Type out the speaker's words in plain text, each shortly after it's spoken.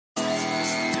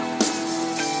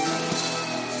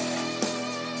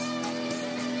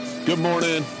Good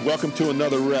morning. Welcome to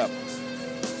another rep.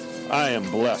 I am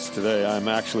blessed today. I'm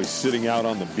actually sitting out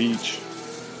on the beach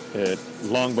at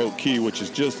Longboat Key, which is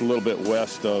just a little bit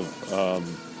west of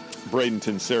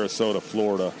Bradenton, Sarasota,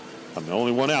 Florida. I'm the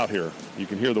only one out here. You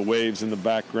can hear the waves in the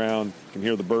background. You can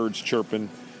hear the birds chirping.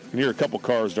 You can hear a couple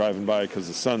cars driving by because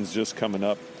the sun's just coming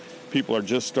up. People are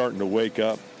just starting to wake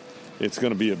up. It's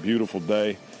going to be a beautiful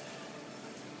day.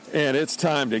 And it's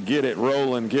time to get it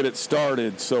rolling, get it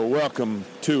started. So welcome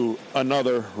to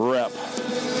another rep.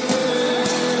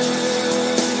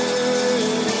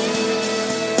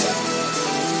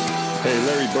 Hey,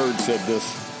 Larry Bird said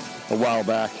this a while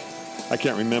back. I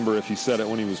can't remember if he said it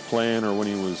when he was playing or when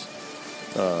he was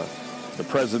the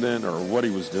president or what he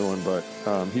was doing, but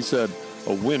he said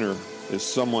a winner is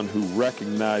someone who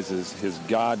recognizes his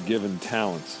God-given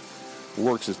talents,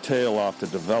 works his tail off to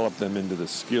develop them into the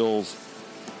skills,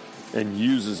 and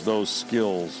uses those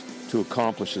skills to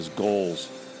accomplish his goals.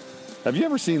 Have you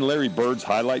ever seen Larry Bird's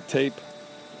highlight tape?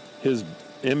 His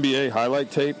NBA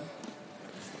highlight tape?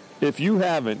 If you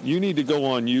haven't, you need to go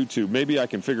on YouTube. Maybe I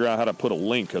can figure out how to put a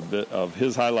link of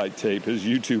his highlight tape, his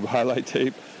YouTube highlight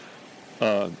tape,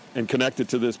 and connect it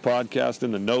to this podcast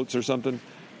in the notes or something,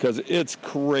 because it's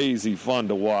crazy fun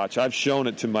to watch. I've shown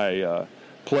it to my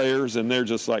players, and they're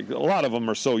just like, a lot of them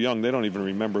are so young, they don't even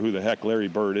remember who the heck Larry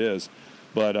Bird is.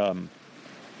 But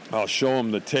I'll show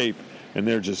them the tape, and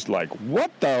they're just like,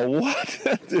 what?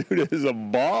 That dude is a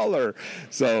baller.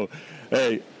 So,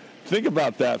 hey, think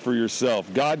about that for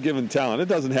yourself. God-given talent. It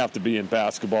doesn't have to be in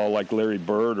basketball like Larry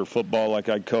Bird or football like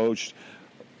I coached.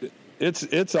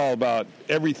 It's all about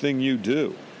everything you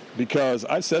do. Because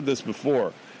I've said this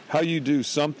before, how you do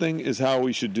something is how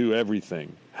we should do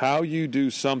everything. How you do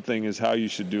something is how you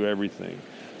should do everything.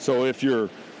 So if you're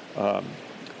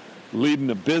leading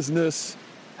a business,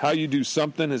 how you do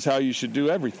something is how you should do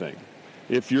everything.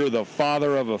 If you're the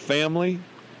father of a family,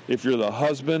 if you're the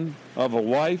husband of a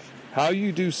wife, how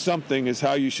you do something is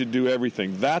how you should do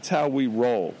everything. That's how we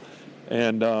roll.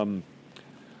 And I'm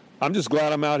just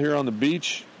glad I'm out here on the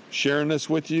beach sharing this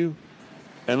with you.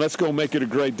 And let's go make it a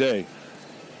great day.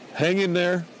 Hang in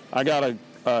there. I got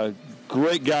a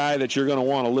great guy that you're going to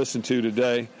want to listen to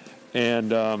today.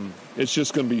 And it's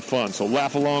just going to be fun. So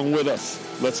laugh along with us.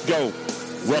 Let's go.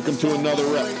 Welcome to another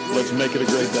rep. Let's make it a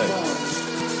great day.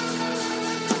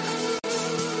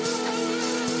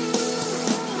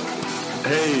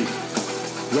 Hey,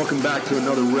 welcome back to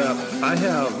another rep. I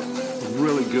have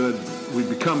really good, we've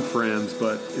become friends,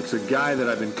 but it's a guy that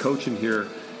I've been coaching here.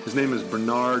 His name is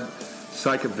Bernard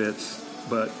Psychovitz,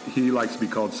 but he likes to be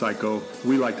called Psycho.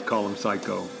 We like to call him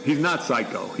Psycho. He's not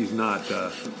Psycho. He's not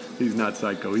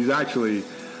Psycho. He's actually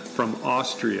from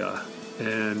Austria.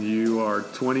 And you are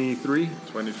 23?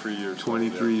 23 years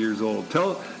 23 old, years old.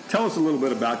 Tell us a little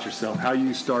bit about yourself, how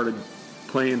you started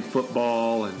playing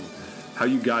football and how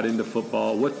you got into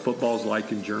football, what football's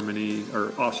like in Germany,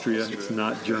 or Austria. It's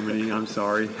not Germany, I'm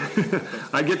sorry.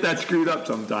 I get that screwed up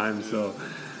sometimes, so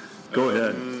go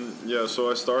ahead. Yeah, so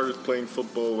I started playing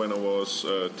football when I was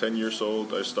 10 years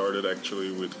old. I started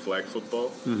actually with flag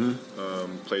football.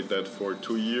 Played that for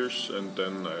 2 years, and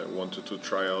then I wanted to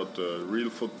try out real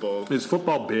football. Is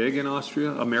football big in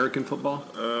Austria, American football?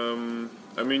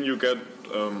 I mean, you get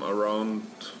around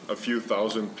a few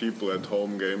thousand people at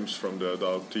home games from the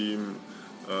adult team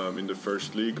in the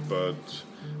first league, but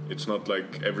it's not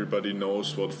like everybody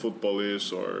knows what football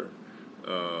is, or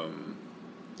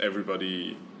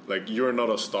everybody... Like, you're not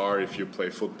a star if you play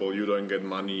football. You don't get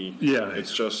money. Yeah.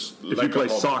 It's just if like you play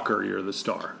soccer, you're the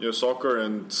star. Yeah, soccer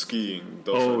and skiing.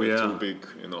 Those are the two big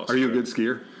in Austria. Are you a good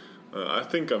skier? I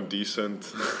think I'm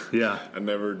decent. Yeah. I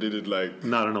never did it like...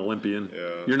 Not an Olympian.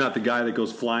 Yeah. You're not the guy that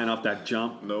goes flying off that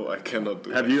jump? No, I cannot do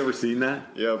Have you ever seen that?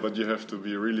 Yeah, but you have to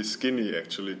be really skinny,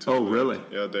 actually. To oh, really?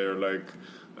 It. Yeah, they're like...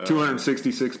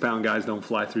 266-pound guys don't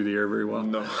fly through the air very well.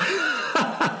 No.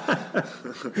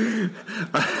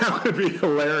 That would be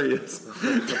hilarious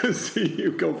to see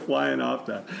you go flying off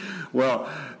that. Well,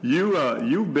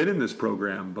 you've been in this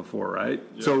program before, right?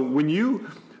 Yeah.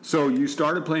 So you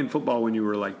started playing football when you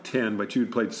were like 10, but you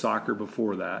had played soccer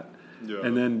before that. Yeah.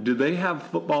 And then, do they have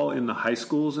football in the high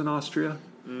schools in Austria?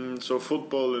 So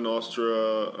football in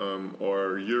Austria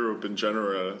or Europe in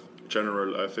general,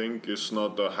 I think, is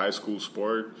not a high school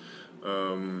sport.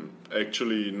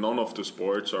 Actually, none of the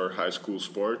sports are high school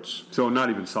sports. So not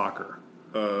even soccer?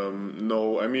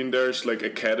 No, I mean, there's like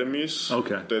academies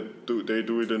that they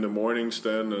do it in the mornings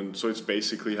then, and so it's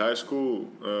basically high school.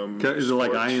 Is it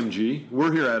like IMG?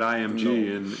 We're here at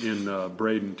IMG in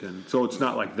Bradenton, so it's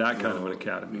not like that kind of an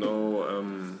academy.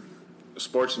 No,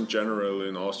 sports in general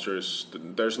in Austria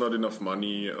there's not enough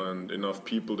money and enough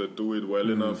people that do it well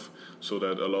enough, so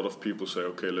that a lot of people say,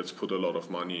 okay, let's put a lot of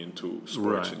money into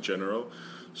sports in general.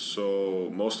 So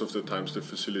most of the times the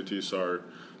facilities are a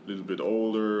little bit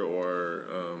older or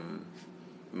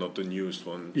not the newest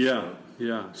one. Yeah.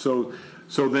 So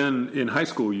then in high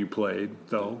school you played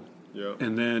though. Yeah.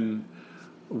 And then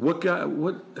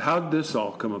how did this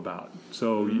all come about?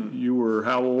 So you were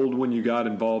how old when you got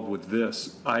involved with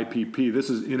this IPP? This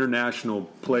is International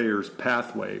Players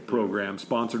Pathway Program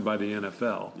sponsored by the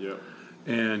NFL. Yeah.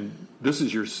 And this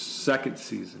is your second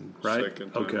season, right?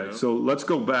 Second time, okay. yeah. So let's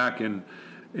go back and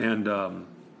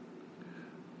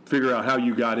figure out how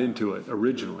you got into it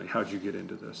originally. How'd you get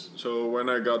into this? So when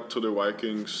I got to the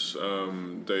Vikings,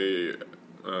 they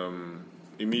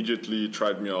immediately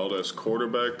tried me out as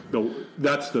quarterback.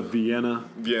 That's the Vienna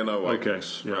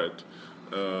Vikings, okay, yeah. Right.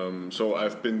 So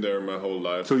I've been there my whole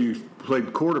life. So you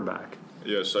played quarterback?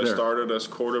 Yes, I started as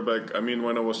quarterback. I mean,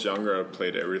 when I was younger, I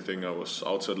played everything. I was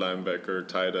outside linebacker,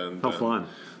 tight end. How fun.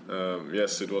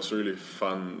 Yes, it was really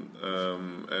fun.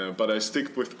 But I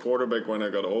stick with quarterback when I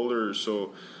got older.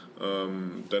 So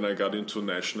then I got into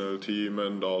national team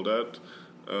and all that.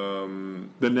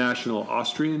 The national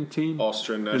Austrian team?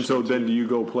 Austrian national And so team. then do you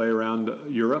go play around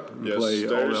Europe and yes, play all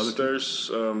the other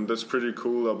there's that's pretty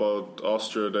cool about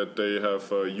Austria that they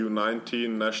have a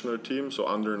U19 national team, so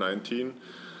under 19.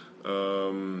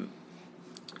 And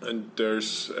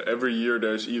every year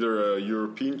there's either a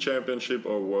European championship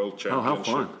or world championship. Oh, how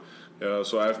fun. Yeah,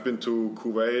 so I've been to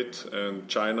Kuwait and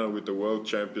China with the world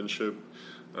championship.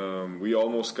 We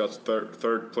almost got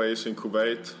third place in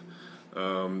Kuwait.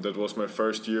 That was my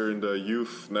first year in the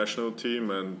youth national team.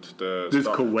 And Does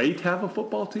Kuwait have a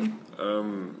football team?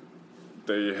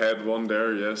 They had one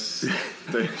there, yes.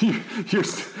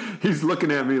 He's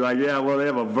looking at me like, yeah, well, they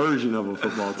have a version of a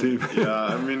football team. Yeah,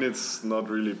 I mean, it's not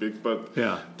really big, but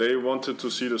they wanted to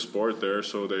see the sport there,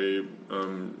 so they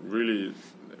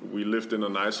we lived in a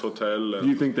nice hotel. And do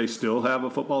you think they still have a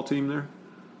football team there?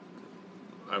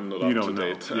 I'm not up to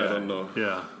date. Yeah. I don't know.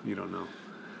 Yeah, you don't know.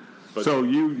 But so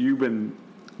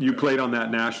you played on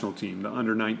that national team, the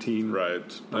under 19.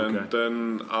 Right. Okay. And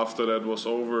then after that was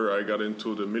over, I got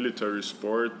into the military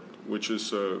sport, which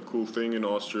is a cool thing in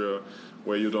Austria,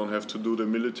 where you don't have to do the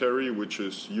military, which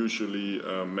is usually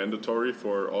mandatory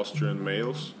for Austrian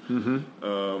males.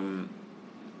 Mm-hmm.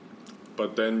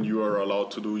 But then you are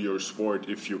allowed to do your sport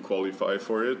if you qualify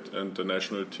for it, and the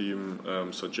national team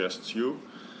suggests you.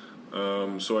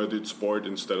 So I did sport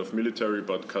instead of military,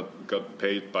 but got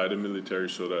paid by the military,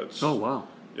 so that's... Oh, wow.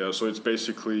 Yeah, so it's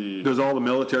basically... Does all the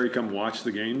military come watch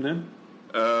the game then?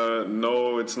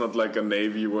 No, it's not like a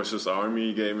Navy versus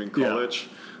Army game in college.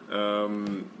 Yeah.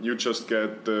 You just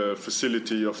get the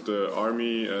facility of the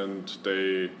Army, and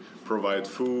they provide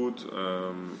food,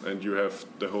 and you have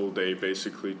the whole day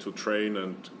basically to train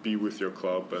and be with your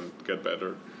club and get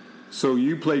better. So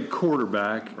you played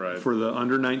quarterback for the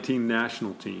under-19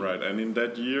 national team. Right, and in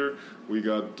that year we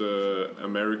got the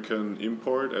American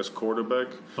import as quarterback.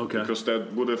 Okay. Because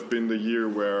that would have been the year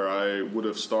where I would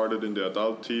have started in the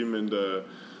adult team in the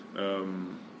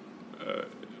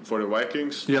for the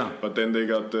Vikings. Yeah. But then they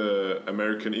got the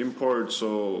American import,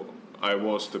 so I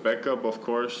was the backup, of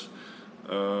course.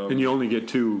 And you only get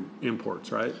 2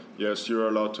 imports, right? Yes, you're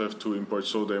allowed to have 2 imports,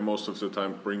 so they most of the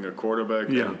time bring a quarterback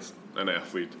and an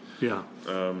athlete. Yeah.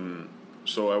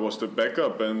 So I was the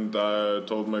backup, and I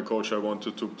told my coach I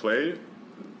wanted to play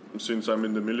since I'm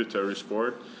in the military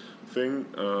sport thing.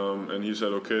 And he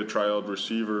said, okay, try out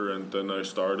receiver. And then I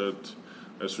started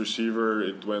as receiver.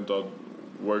 It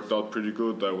worked out pretty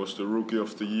good. I was the rookie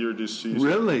of the year this season.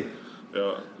 Really?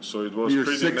 Yeah. So it was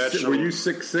pretty natural. Were you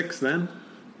 6'6" then?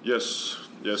 Yes.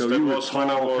 So that you were was tall, when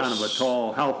I was kind of a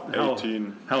tall. How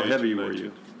 18. How heavy 19. were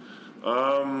you?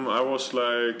 I was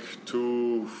like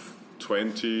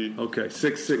 220. Okay,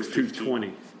 6'6",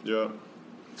 220. Yeah.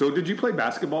 So did you play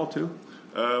basketball too?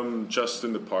 Just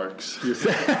in the parks.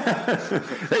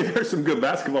 Hey, there's some good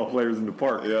basketball players in the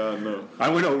park. Yeah, no. I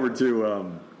went over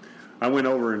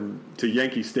to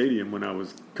Yankee Stadium when I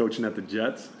was coaching at the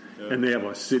Jets. Yeah. And they have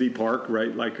a city park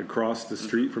right like across the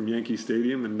street from Yankee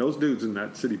Stadium, and those dudes in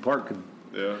that city park could.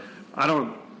 Yeah.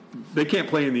 They can't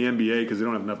play in the NBA because they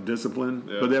don't have enough discipline,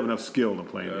 but they have enough skill to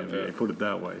play in the NBA. Put it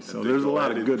that way. So there's a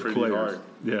lot of good players. Hard.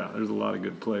 Yeah, there's a lot of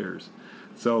good players.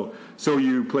 So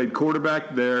you played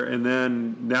quarterback there, and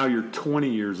then now you're 20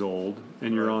 years old,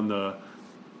 and you're on the.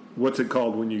 What's it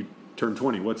called when you turn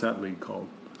 20? What's that league called?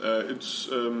 It's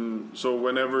so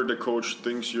whenever the coach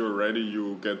thinks you're ready,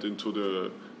 you get into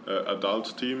the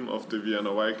adult team of the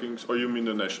Vienna Vikings. Or you mean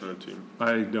the national team?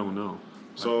 I don't know.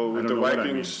 So with the know what I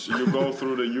Vikings, you go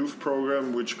through the youth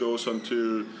program, which goes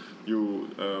until you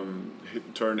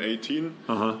turn 18.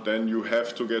 Then you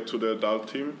have to get to the adult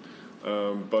team.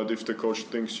 But if the coach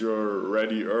thinks you're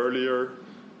ready earlier,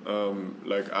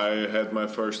 like I had my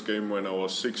first game when I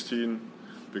was 16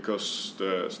 because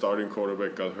the starting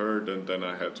quarterback got hurt, and then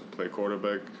I had to play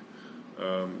quarterback.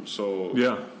 So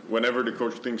whenever the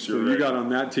coach thinks you're ready. You got on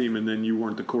that team, and then you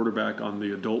weren't the quarterback on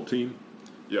the adult team?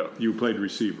 Yeah. You played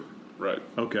receiver. Right.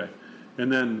 Okay.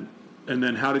 And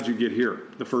then how did you get here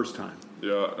the first time?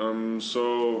 Yeah.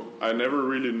 So I never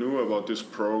really knew about this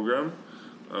program.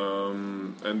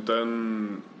 And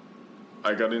then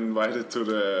I got invited to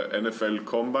the NFL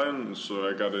Combine, so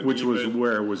I got an Which email.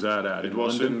 where was that at? It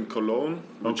was London? in Cologne,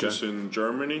 which is in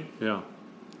Germany. Yeah.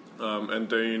 And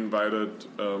they invited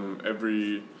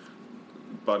everybody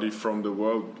from the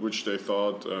world, which they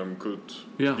thought could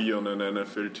be on an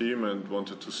NFL team and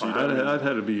wanted to see them. That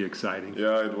had to be exciting.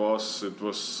 Yeah, it was. It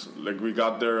was like we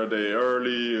got there a day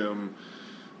early,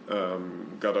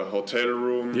 got a hotel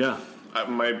room. Yeah.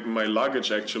 My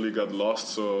luggage actually got lost.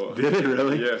 So did it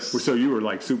really? Yes. So you were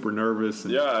like super nervous.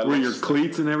 And yeah. Were your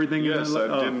cleats and everything? Yes, I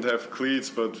didn't have cleats,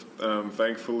 but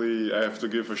thankfully I have to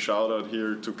give a shout out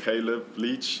here to Caleb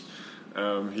Leach.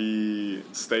 He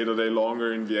stayed a day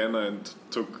longer in Vienna and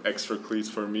took extra cleats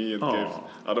for me and gave.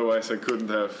 Otherwise, I couldn't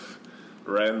have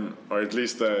ran, or at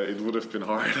least it would have been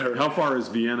harder. How far is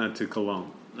Vienna to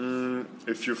Cologne?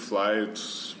 If you fly it,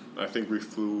 I think we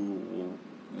flew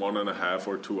 1.5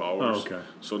 or 2 hours. Oh, okay.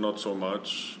 So not so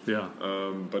much. Yeah.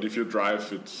 But if you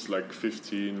drive, it's like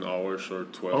 15 hours or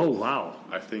 12. Oh, wow.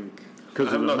 I think.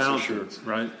 Because of the mountains, so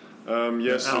sure. right?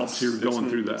 Yes, the Alps, you're going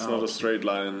through the Alps. It's not a straight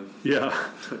line. Yeah,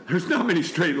 there's not many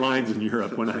straight lines in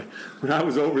Europe. When I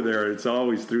was over there, it's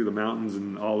always through the mountains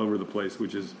and all over the place,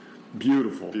 which is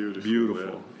beautiful.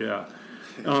 Beautiful. Yeah.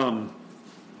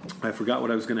 I forgot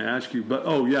what I was going to ask you, but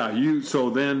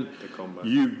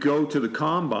you go to the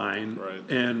combine, right.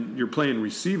 And you're playing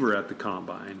receiver at the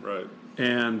combine, right?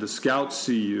 And the scouts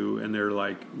see you, and they're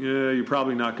like, "Yeah, you're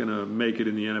probably not going to make it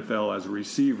in the NFL as a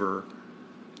receiver."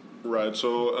 Right.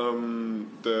 So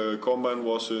the combine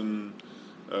was in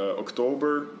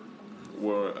October,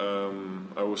 where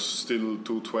I was still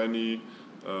 220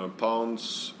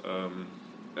 pounds,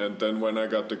 and then when I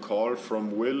got the call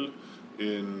from Will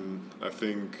in, I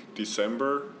think,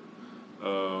 December,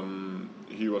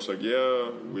 he was like, "Yeah,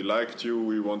 we liked you.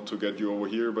 We want to get you over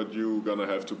here, but you're gonna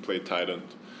have to play tight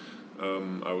end."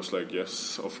 I was like,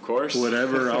 "Yes, of course.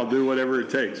 Whatever, I'll do whatever it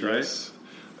takes." Right. Yes.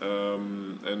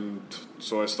 And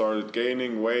so I started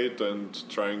gaining weight and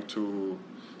trying to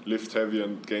lift heavy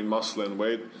and gain muscle and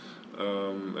weight.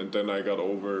 And then I got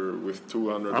over with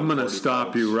 200. I'm going to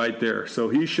stop you right there. So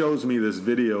he shows me this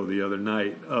video the other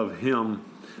night of him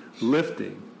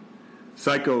lifting.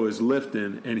 Psycho is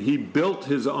lifting, and he built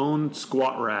his own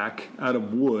squat rack out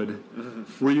of wood.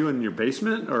 Mm-hmm. Were you in your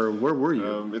basement, or where were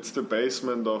you? It's the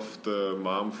basement of the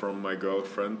mom from my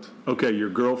girlfriend. Okay, your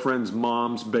girlfriend's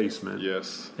mom's basement.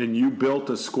 Yes. And you built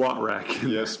a squat rack.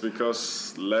 Yes,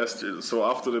 because last year, so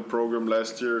after the program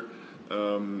last year...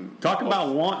 Talk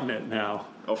about wanting it now.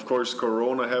 Of course,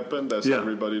 Corona happened, as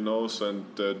everybody knows, and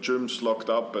the gyms locked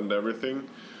up and everything.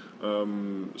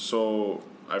 So...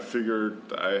 I figured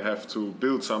I have to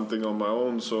build something on my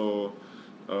own so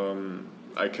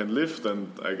I can lift and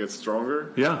I get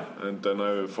stronger. Yeah. And then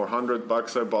for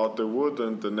 $100 I bought the wood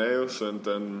and the nails, and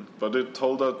then but it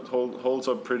holds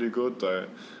up pretty good.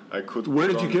 I could. Where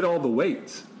did you get all the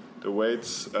weights? The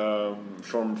weights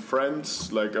from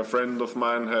friends. Like a friend of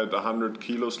mine had 100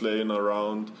 kilos laying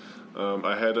around.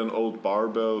 I had an old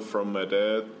barbell from my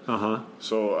dad.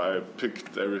 So I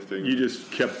picked everything. You just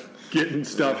kept getting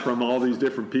stuff from all these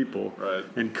different people, right,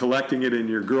 and collecting it in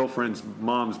your girlfriend's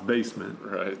mom's basement,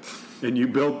 right. And you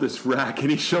built this rack, and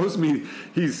he shows me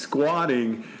he's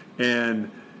squatting,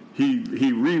 and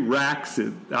he re-racks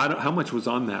it. How much was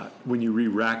on that when you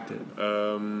re-racked it?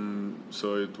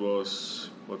 So it was,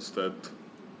 what's that?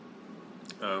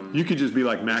 You could just be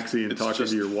like Maxie and talk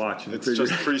into your watch. And it's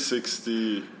just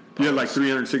 360. You had like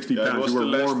 360 pounds. It was you were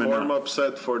the last warm-up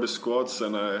set for the squats,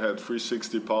 and I had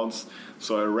 360 pounds.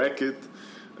 So I rack it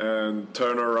and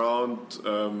turn around,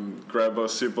 grab a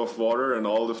sip of water, and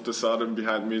all of the sudden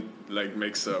behind me like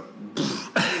makes a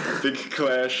big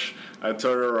clash. I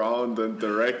turn around, and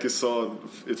the rack is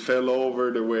it fell over.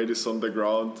 The weight is on the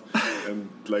ground, and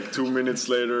like 2 minutes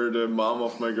later, the mom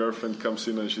of my girlfriend comes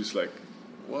in, and she's like,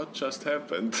 "What just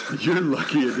happened?" You're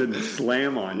lucky it didn't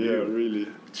slam on you. Yeah, really.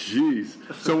 Jeez.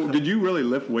 So did you really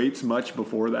lift weights much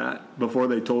before that? Before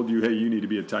they told you, hey, you need to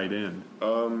be a tight end?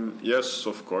 Yes,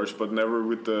 of course, but never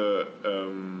with the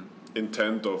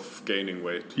intent of gaining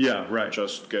weight. Yeah, right.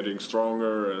 Just getting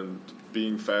stronger and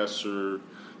being faster,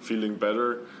 feeling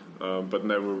better, but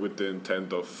never with the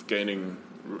intent of gaining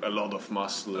a lot of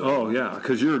muscle. Oh yeah,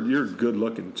 because you're good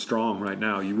looking, strong right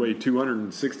now. You weigh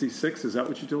 266. Is that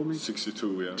what you told me?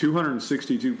 62, yeah.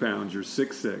 262 pounds. You're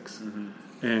 6'6",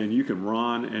 and you can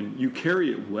run and you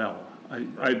carry it well.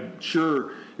 I'm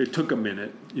sure it took a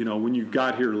minute. You know, when you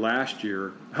got here last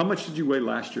year, how much did you weigh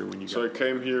last year when you got? So I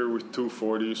came here with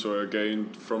 240. So I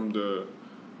gained from the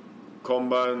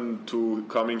combine to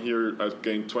coming here. I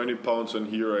gained 20 pounds, and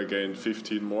here I gained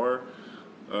 15 more.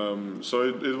 So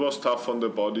it was tough on the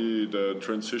body, the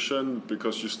transition,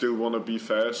 because you still want to be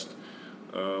fast.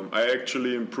 I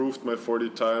actually improved my 40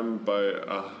 time by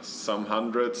some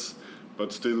hundreds,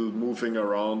 but still moving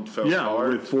around felt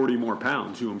hard. With 40 more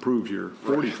pounds, you improved your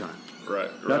 40 time. Right.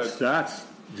 That's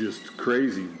just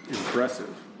crazy impressive.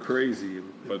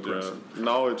 But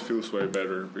now it feels way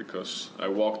better because I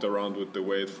walked around with the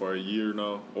weight for a year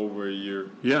now, over a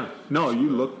year. Yeah. No, you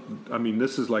look, I mean,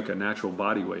 this is like a natural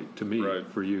body weight to me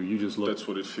for you. You just look. That's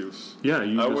what it feels. Yeah.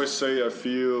 I always say I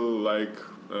feel like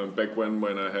back when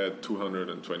I had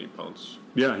 220 pounds.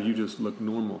 Yeah, you just look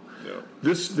normal. Yeah.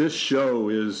 This show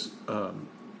is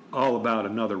all about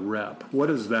another rep. What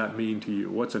does that mean to you?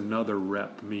 What's another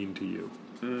rep mean to you?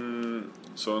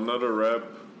 So another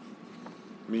rep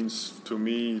means to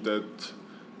me that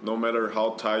no matter how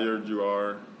tired you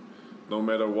are, no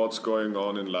matter what's going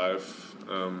on in life,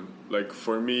 like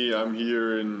for me, I'm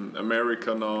here in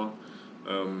America now.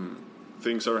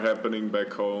 Things are happening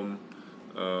back home,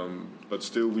 but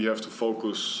still we have to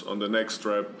focus on the next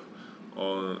rep,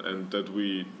 and that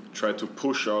we try to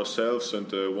push ourselves and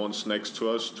the ones next to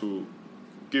us to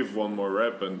give one more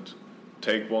rep and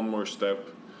take one more step.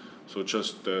 So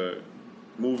just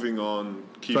moving on.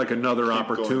 It's like another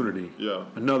opportunity. Going. Yeah.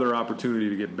 Another opportunity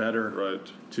to get better.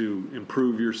 Right. To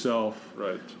improve yourself.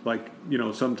 Right. Like, you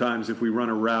know, sometimes if we run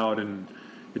a route and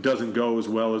it doesn't go as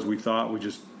well as we thought, we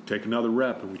just take another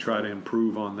rep and we try to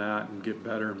improve on that and get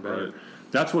better and better. Right.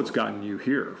 That's what's gotten you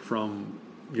here from,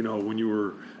 you know, when you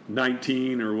were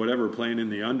 19 or whatever, playing in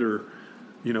the under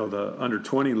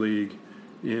 20 league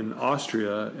in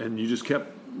Austria, and you just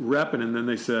kept repping, and then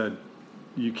they said,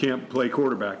 you can't play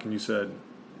quarterback, and you said,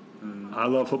 I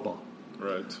love football.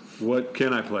 Right. What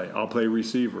can I play? I'll play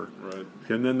receiver. Right.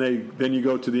 And then you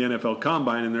go to the NFL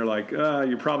Combine, and they're like,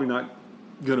 you're probably not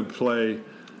going to play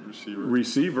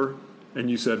receiver.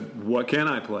 And you said, what can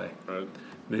I play? Right. And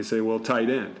they say, well, tight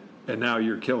end. And now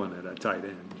you're killing it at tight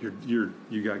end.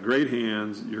 You got great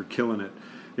hands. You're killing it.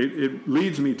 It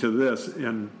leads me to this.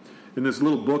 And in this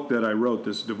little book that I wrote,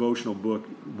 this devotional book,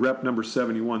 rep number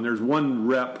 71, there's one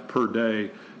rep per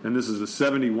day, and this is the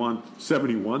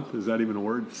 71th, is that even a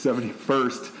word?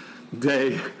 71st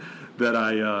day that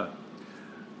I've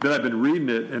been reading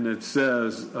it, and it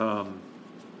says,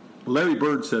 Larry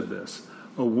Bird said this,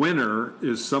 a winner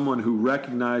is someone who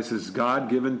recognizes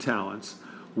God-given talents,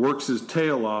 works his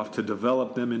tail off to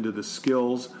develop them into the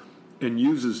skills, and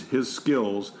uses his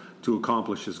skills to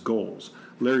accomplish his goals.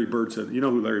 Larry Bird said, you know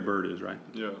who Larry Bird is, right?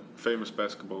 Yeah, famous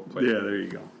basketball player. Yeah, there you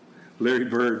go. Larry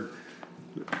Bird.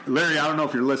 Larry, I don't know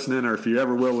if you're listening or if you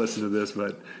ever will listen to this,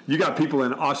 but you got people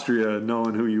in Austria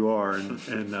knowing who you are,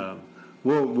 and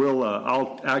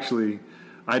I'll actually,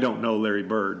 I don't know Larry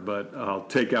Bird, but I'll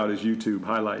take out his YouTube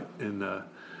highlight and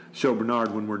show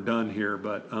Bernard when we're done here.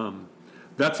 But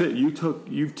that's it.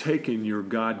 You've taken your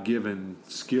God-given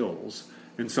skills,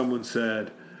 and someone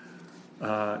said,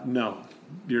 no,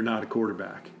 you're not a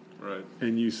quarterback. Right.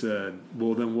 And you said,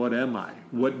 well, then what am I?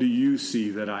 What do you see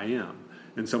that I am?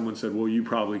 And someone said, well, you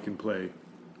probably can play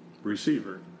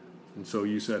receiver. And so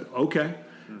you said, okay.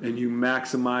 Mm-hmm. And you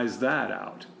maximize that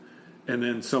out. And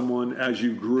then someone, as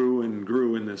you grew and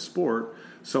grew in this sport,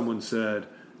 someone said,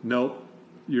 nope,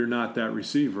 you're not that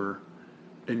receiver.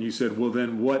 And you said, well,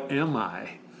 then what am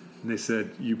I? And they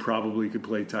said, you probably could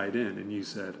play tight end. And you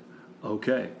said,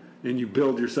 okay. And you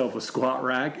build yourself a squat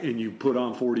rack and you put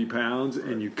on 40 pounds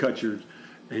and you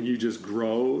and you just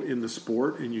grow in the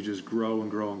sport and you just grow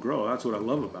and grow and grow. That's what I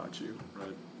love about you.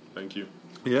 Right. Thank you.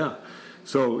 Yeah.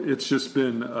 So it's just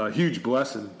been a huge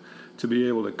blessing to be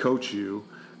able to coach you.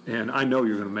 And I know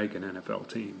you're going to make an NFL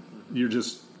team. You're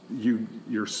just,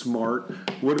 you're smart.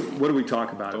 What do we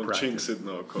talk about? Don't jinx it,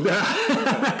 no, coach.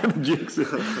 Jinx it.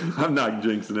 I'm not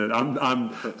jinxing it.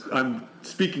 I'm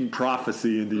speaking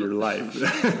prophecy into your life.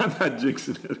 I'm not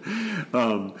jinxing it.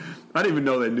 I didn't even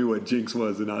know they knew what jinx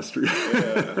was in Austria.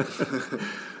 Yeah.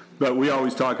 But we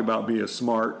always talk about being a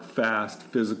smart, fast,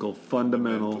 physical,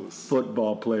 fundamental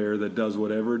football player that does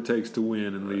whatever it takes to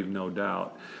win and leave no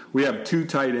doubt. We have two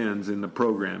tight ends in the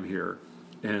program here.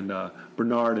 and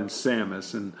Bernard and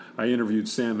Samus, and I interviewed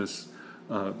Samus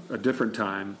a different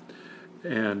time,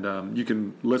 and you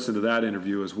can listen to that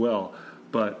interview as well.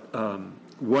 But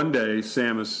one day,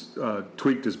 Samus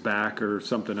tweaked his back or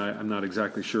something. I'm not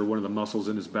exactly sure, one of the muscles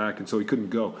in his back, and so he couldn't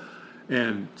go.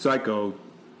 And Psycho,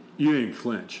 you didn't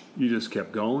flinch. You just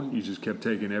kept going. You just kept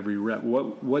taking every rep.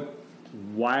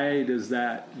 Why does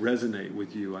that resonate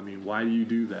with you? I mean, why do you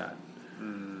do that?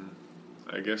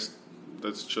 I guess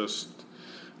that's just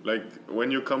like when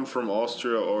you come from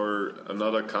Austria or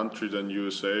another country than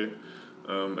USA,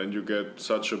 and you get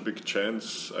such a big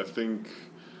chance. I think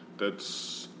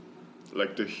that's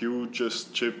like the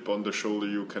hugest chip on the shoulder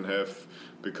you can have,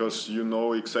 because you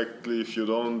know exactly if you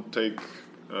don't take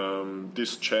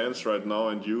this chance right now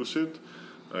and use it,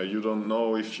 you don't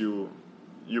know if you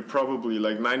probably,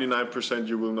 like 99%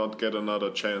 you will not get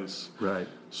another chance. Right.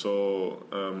 So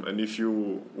and if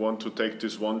you want to take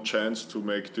this one chance to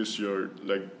make this your,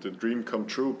 like, the dream come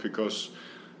true, because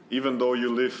even though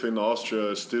you live in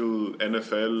Austria, still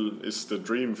NFL is the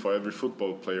dream for every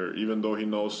football player, even though he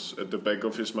knows at the back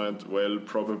of his mind, well,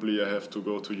 probably I have to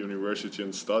go to university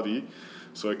and study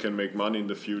so I can make money in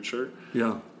the future.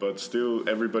 Yeah. But still,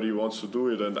 everybody wants to do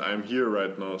it, and I'm here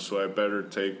right now, so I better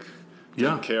take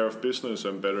care of business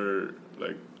and better,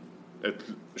 like,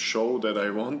 show that I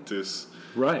want this.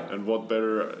 Right. And what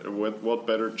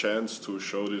better chance to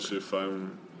show this if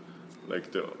I'm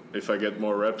like if I get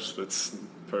more reps? That's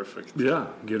perfect. Yeah,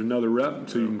 get another rep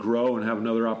so you can grow and have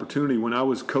another opportunity. When I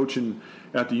was coaching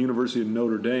at the University of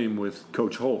Notre Dame with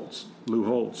Coach Holtz, Lou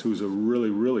Holtz, who's a really,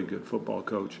 really good football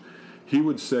coach, he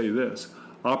would say this: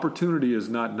 opportunity is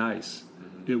not nice.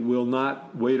 It will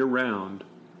not wait around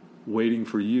waiting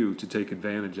for you to take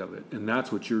advantage of it. And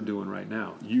that's what you're doing right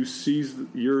now. You're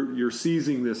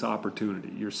seizing this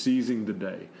opportunity. You're seizing the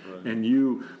day. Right.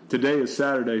 And today is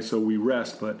Saturday, so we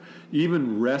rest, but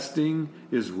even resting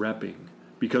is repping,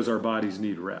 because our bodies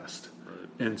need rest.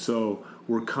 Right. And so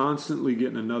we're constantly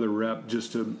getting another rep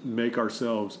just to make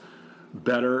ourselves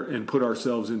better and put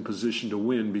ourselves in position to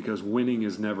win, because winning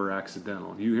is never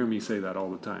accidental. You hear me say that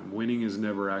all the time. Winning is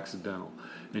never accidental.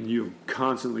 And you've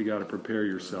constantly got to prepare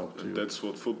yourself to. And that's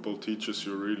what football teaches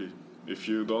you, really. If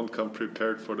you don't come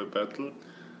prepared for the battle,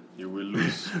 you will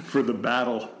lose. For the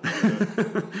battle.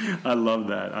 Yeah. I love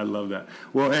that.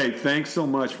 Well, hey, thanks so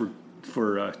much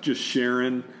for just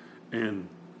sharing and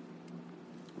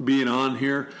being on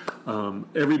here.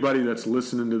 Everybody that's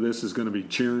listening to this is going to be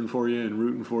cheering for you and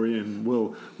rooting for you, and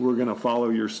we're going to follow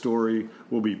your story.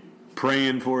 We'll be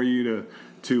praying for you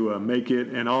to make it,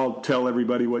 and I'll tell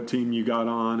everybody what team you got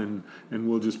on, and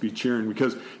we'll just be cheering,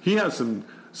 because he has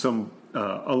some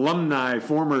alumni,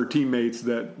 former teammates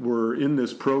that were in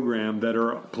this program that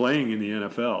are playing in the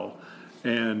NFL.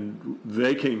 And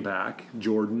they came back,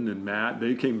 Jordan and Matt,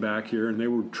 they came back here, and they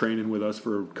were training with us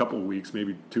for a couple of weeks,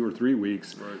 maybe 2 or 3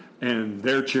 weeks. Right. And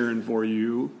they're cheering for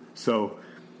you. So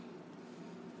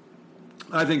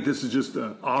I think this is just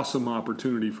an awesome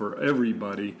opportunity for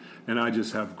everybody, and I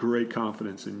just have great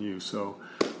confidence in you. So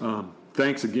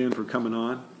thanks again for coming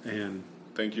on. And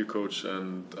thank you, Coach.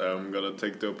 And I'm going to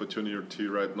take the opportunity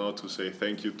right now to say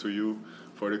thank you to you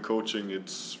for the coaching.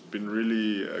 It's been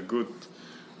really a good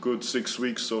 6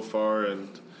 weeks so far, and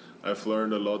I've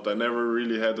learned a lot. I never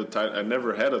had a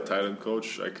tight end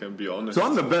coach, I can be honest. So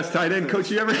I'm the best tight end coach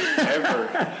you ever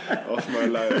of my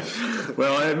life.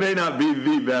 Well, it may not be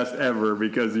the best ever,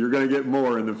 because you're going to get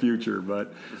more in the future,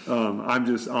 but I'm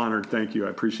just honored. Thank you.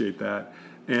 I appreciate that.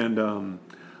 And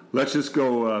let's just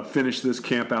go finish this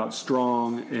camp out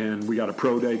strong, and we got a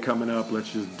pro day coming up.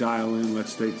 Let's just dial in.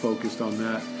 Let's stay focused on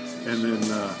that, and then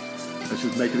let's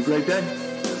just make it a great day.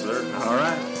 Yes, sir. All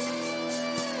right.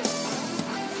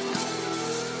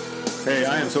 Hey,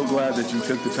 I am so glad that you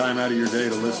took the time out of your day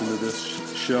to listen to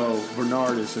this show.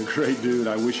 Bernard is a great dude.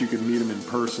 I wish you could meet him in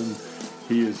person.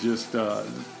 He is just,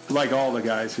 like all the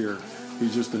guys here,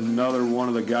 he's just another one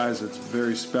of the guys that's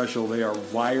very special. They are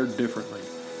wired differently.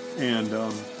 And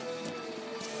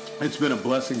it's been a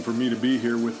blessing for me to be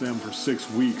here with them for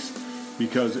 6 weeks,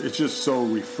 because it's just so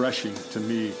refreshing to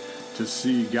me to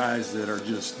see guys that are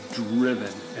just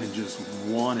driven and just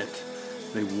want it.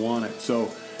 They want it.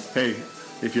 So, hey,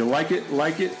 if you like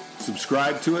it,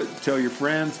 subscribe to it, tell your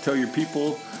friends, tell your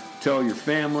people, tell your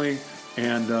family,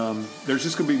 and there's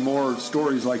just going to be more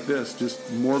stories like this,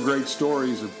 just more great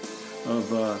stories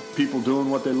of people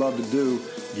doing what they love to do,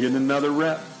 getting another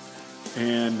rep,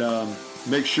 and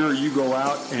make sure you go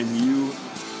out and you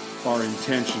are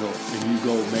intentional and you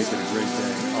go make it a great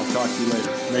day. I'll talk to you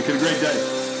later. Make it a great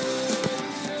day.